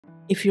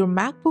If your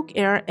MacBook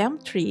Air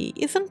M3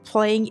 isn't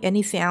playing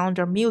any sound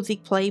or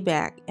music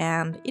playback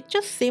and it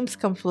just seems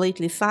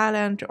completely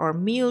silent or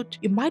mute,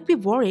 you might be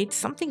worried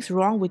something's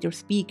wrong with your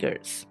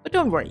speakers. But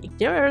don't worry,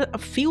 there are a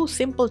few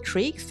simple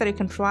tricks that you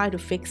can try to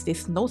fix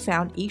this no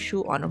sound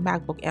issue on your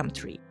MacBook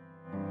M3.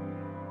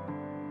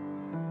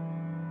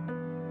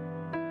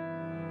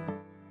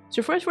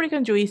 So first what you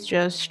can do is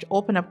just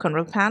open up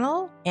Control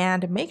Panel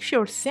and make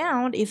sure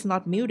sound is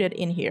not muted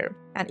in here.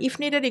 And if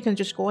needed, you can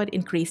just go ahead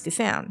and increase the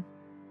sound.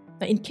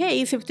 Now, in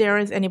case if there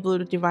is any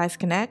Bluetooth device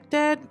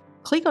connected,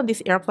 click on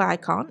this AirPlay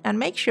icon and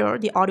make sure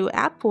the audio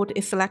output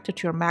is selected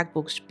to your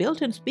MacBook's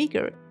built-in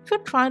speaker if you're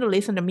trying to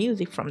listen to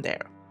music from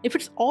there. If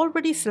it's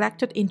already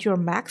selected into your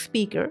Mac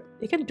speaker,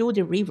 you can do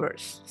the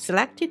reverse.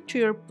 Select it to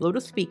your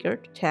Bluetooth speaker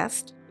to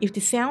test if the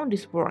sound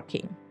is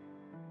working.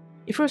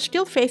 If you're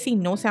still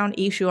facing no sound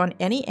issue on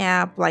any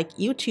app like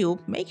YouTube,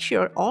 make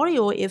sure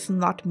audio is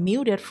not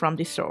muted from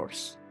the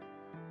source.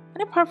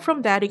 And apart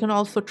from that, you can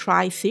also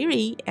try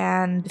Siri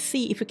and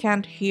see if you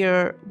can't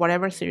hear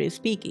whatever Siri is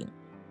speaking.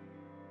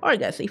 Alright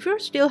guys, if you're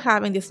still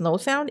having this no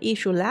sound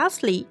issue,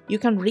 lastly, you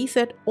can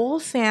reset all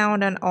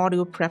sound and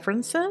audio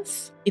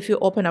preferences. If you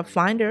open up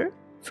Finder,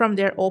 from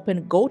there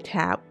open Go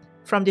tab.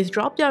 From this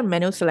drop-down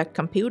menu, select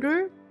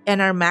Computer,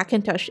 enter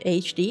Macintosh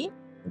HD,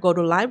 go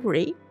to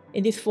Library.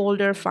 In this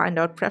folder, find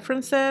out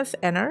Preferences,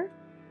 enter,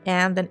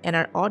 and then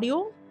enter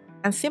Audio,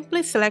 and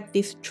simply select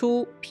these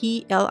two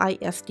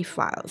PLIST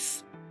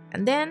files.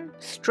 And then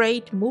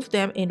straight move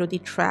them into the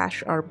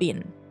trash or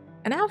bin.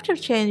 And after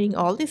changing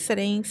all these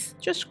settings,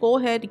 just go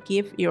ahead and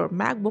give your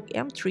MacBook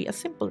M3 a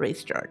simple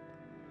restart.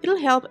 It'll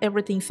help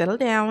everything settle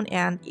down,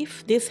 and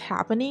if this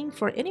happening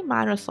for any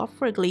minor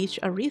software glitch,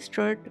 a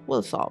restart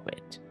will solve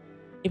it.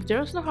 If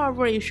there's no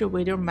hardware issue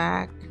with your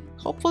Mac,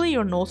 hopefully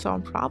your no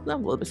sound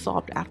problem will be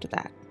solved after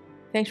that.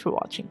 Thanks for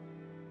watching.